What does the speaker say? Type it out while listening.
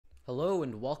Hello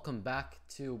and welcome back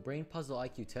to Brain Puzzle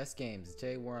IQ Test Games.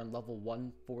 Today we're on level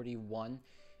 141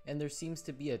 and there seems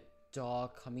to be a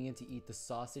dog coming in to eat the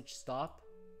sausage. Stop.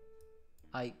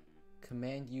 I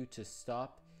command you to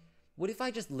stop. What if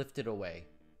I just lift it away?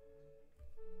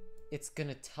 It's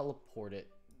gonna teleport it.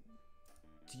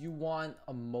 Do you want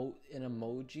an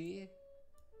emoji?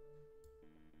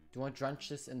 Do you want to drench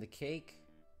this in the cake?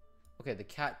 Okay, the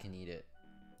cat can eat it.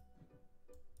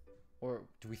 Or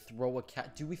do we throw a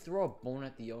cat? Do we throw a bone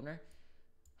at the owner?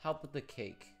 How about the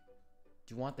cake?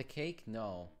 Do you want the cake?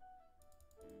 No.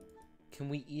 Can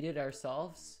we eat it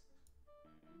ourselves?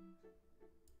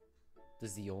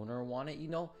 Does the owner want it? You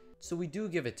know? So we do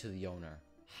give it to the owner.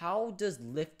 How does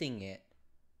lifting it,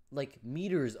 like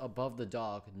meters above the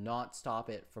dog, not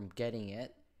stop it from getting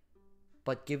it?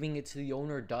 But giving it to the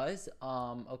owner does?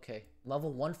 Okay. Level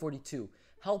 142.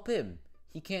 Help him.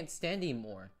 He can't stand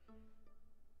anymore.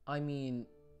 I mean,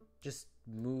 just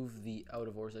move the out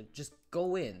of order. Just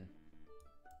go in.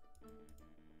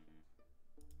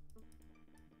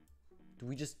 Do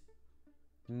we just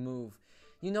move?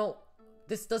 You know,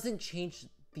 this doesn't change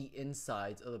the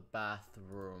insides of the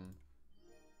bathroom.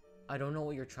 I don't know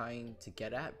what you're trying to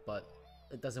get at, but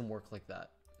it doesn't work like that.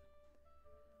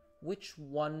 Which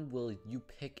one will you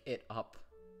pick it up?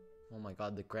 Oh my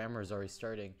god, the grammar is already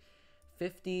starting.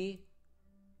 50.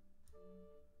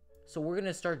 So we're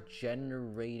gonna start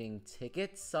generating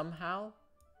tickets somehow?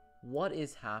 What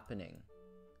is happening?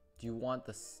 Do you want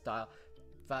the style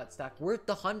fat stack? Where'd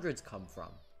the hundreds come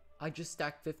from? I just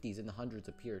stacked 50s and the hundreds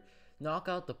appeared. Knock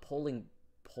out the polling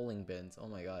bins. Oh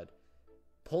my god.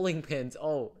 Polling pins.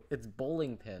 Oh, it's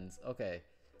bowling pins. Okay.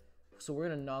 So we're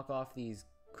gonna knock off these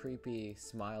creepy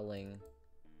smiling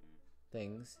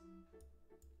things.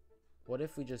 What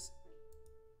if we just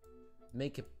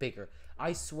make it bigger?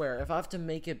 I swear, if I have to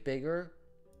make it bigger,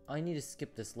 I need to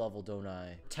skip this level, don't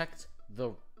I? Protect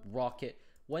the rocket.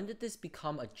 When did this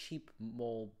become a cheap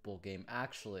mobile game?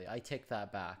 Actually, I take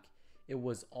that back. It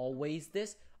was always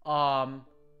this. The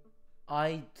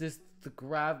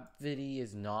gravity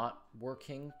is not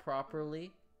working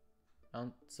properly. I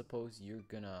don't suppose you're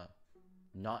gonna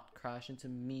not crash into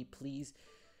me, please.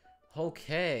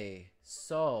 Okay,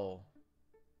 so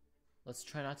let's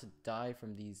try not to die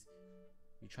from these.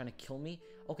 You trying to kill me?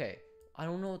 Okay, I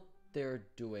don't know what they're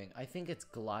doing. I think it's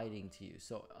gliding to you.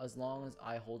 So as long as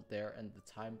I hold there and the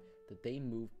time that they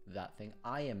move that thing,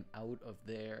 I am out of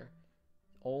there.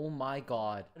 Oh my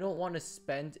god. I don't want to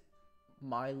spend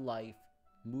my life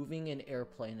moving an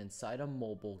airplane inside a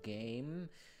mobile game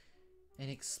and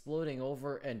exploding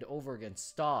over and over again.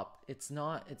 Stop. It's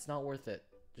not worth it.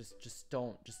 Just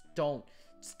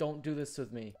don't do this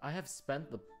with me. I have spent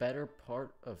the better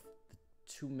part of the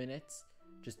 2 minutes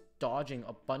just dodging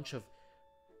a bunch of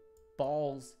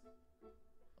balls.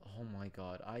 Oh my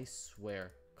god, I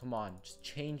swear. Come on, just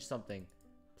change something.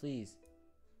 Please.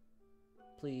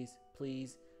 Please,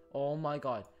 please. Oh my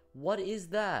god. What is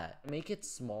that? Make it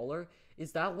smaller?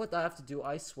 Is that what I have to do?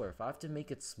 I swear, if I have to make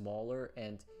it smaller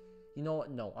and... You know what?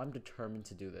 No, I'm determined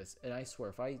to do this. And I swear,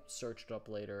 if I search it up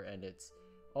later and it's...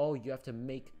 Oh, you have to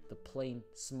make the plane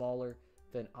smaller,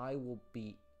 then I will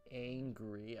be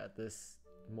angry at this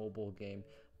mobile game.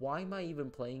 Why am I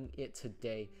even playing it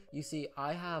today? You see,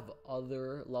 I have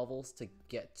other levels to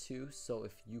get to, so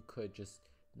if you could just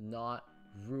not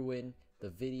ruin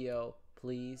the video,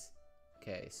 please.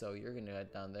 Okay, so you're gonna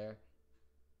head down there.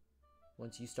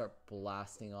 Once you start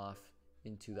blasting off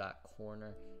into that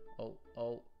corner.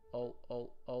 Oh.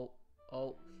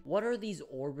 What are these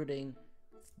orbiting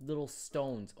little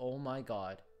stones? Oh my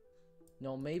god.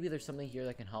 No, maybe there's something here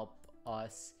that can help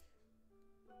us.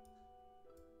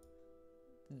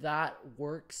 That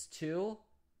works too.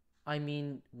 I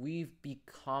mean, we've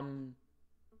become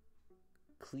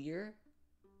clear.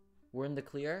 We're in the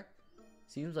clear.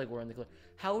 Seems like we're in the clear.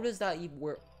 How does that even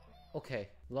work? Okay,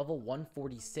 level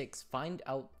 146. Find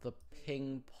out the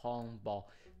ping pong ball.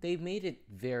 They made it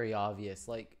very obvious.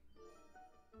 Like,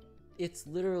 it's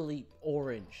literally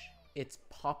orange. It's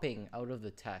popping out of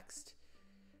the text.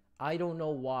 I don't know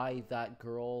why that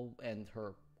girl and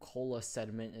her cola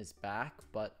sediment is back,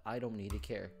 but I don't need to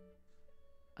care.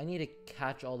 I need to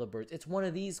catch all the birds. It's one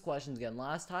of these questions again.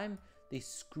 Last time, they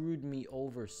screwed me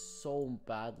over so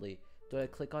badly. Do I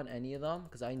click on any of them?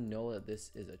 Because I know that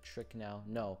this is a trick now.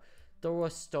 No. Throw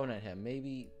a stone at him.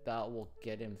 Maybe that will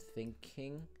get him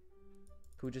thinking.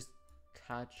 Could we just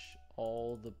catch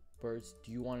all the birds?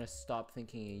 Do you want to stop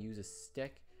thinking and use a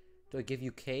stick? Do I give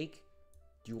you cake?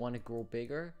 Do you want to grow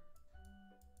bigger?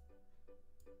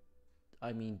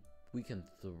 I mean, we can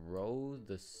throw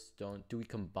the stone. Do we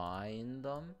combine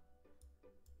them?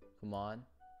 Come on.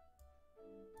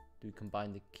 Do we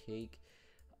combine the cake?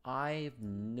 I have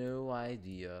no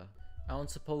idea. I don't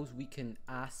suppose we can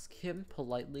ask him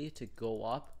politely to go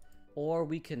up, or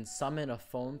we can summon a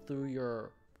phone through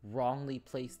your wrongly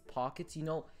placed pockets. You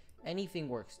know, anything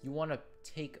works. You want to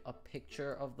take a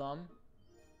picture of them?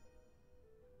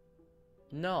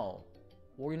 No.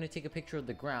 We're going to take a picture of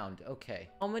the ground. Okay.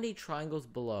 How many triangles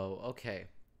below? Okay.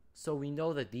 So we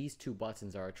know that these two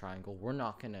buttons are a triangle. We're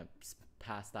not going to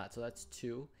pass that. So that's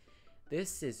 2.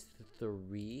 This is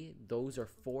 3. Those are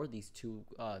 4. These two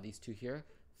here.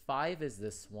 5 is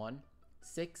this one.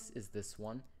 6 is this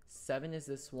one. 7 is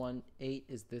this one. 8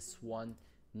 is this one.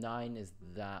 9 is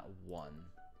that one.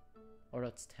 Or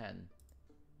that's 10.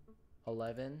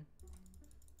 11.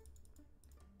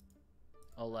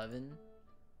 11.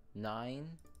 9.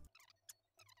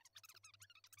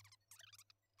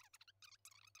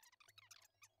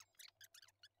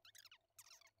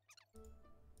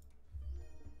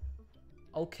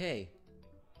 Okay.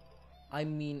 I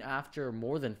mean, after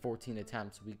more than 14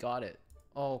 attempts, we got it.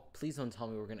 Oh, please don't tell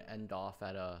me we're gonna end off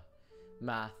at a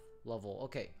math level.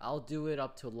 Okay, I'll do it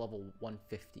up to level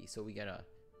 150, so we get a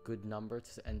good number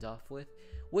to end off with.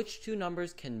 Which two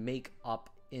numbers can make up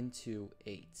into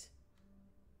 8?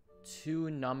 Two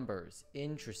numbers.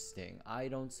 Interesting. I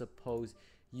don't suppose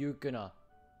you're gonna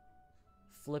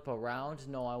flip around.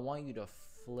 No, I want you to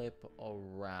flip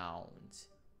around.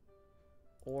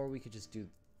 Or we could just do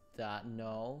that.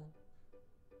 No.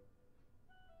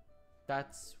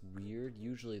 That's weird.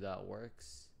 Usually that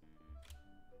works.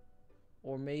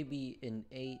 Or maybe an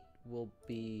 8 will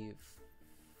be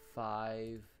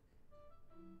 5,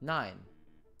 9.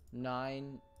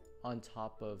 9 on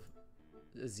top of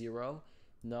 0.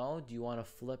 No? Do you want to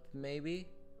flip maybe?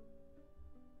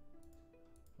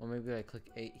 Or maybe I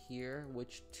click 8 here.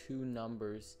 Which two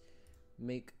numbers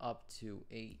make up to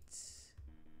 8?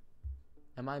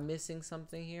 Am I missing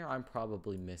something here? I'm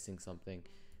probably missing something.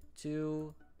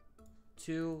 2,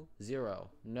 2, 0.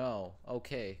 No.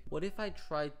 Okay. What if I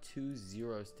tried 2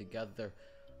 zeros together?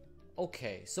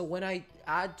 Okay, so when I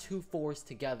add 2 4s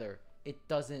together, it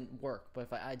doesn't work. But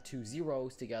if I add 2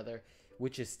 zeros together,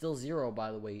 which is still 0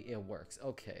 by the way, it works.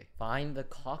 Okay. Find the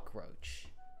cockroach.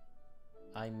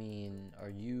 I mean, are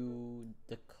you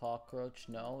the cockroach?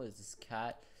 No? Is this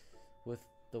cat with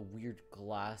the weird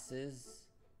glasses?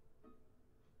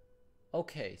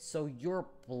 Okay, so you're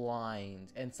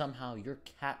blind and somehow your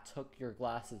cat took your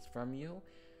glasses from you?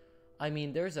 I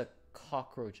mean, there's a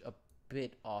cockroach a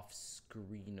bit off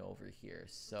screen over here,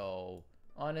 so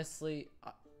honestly,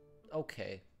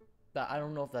 okay. I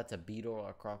don't know if that's a beetle or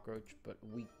a cockroach, but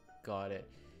we got it.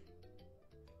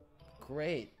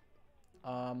 Great.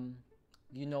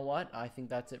 You know what? I think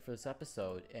that's it for this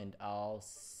episode, and I'll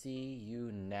see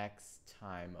you next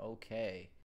time. Okay.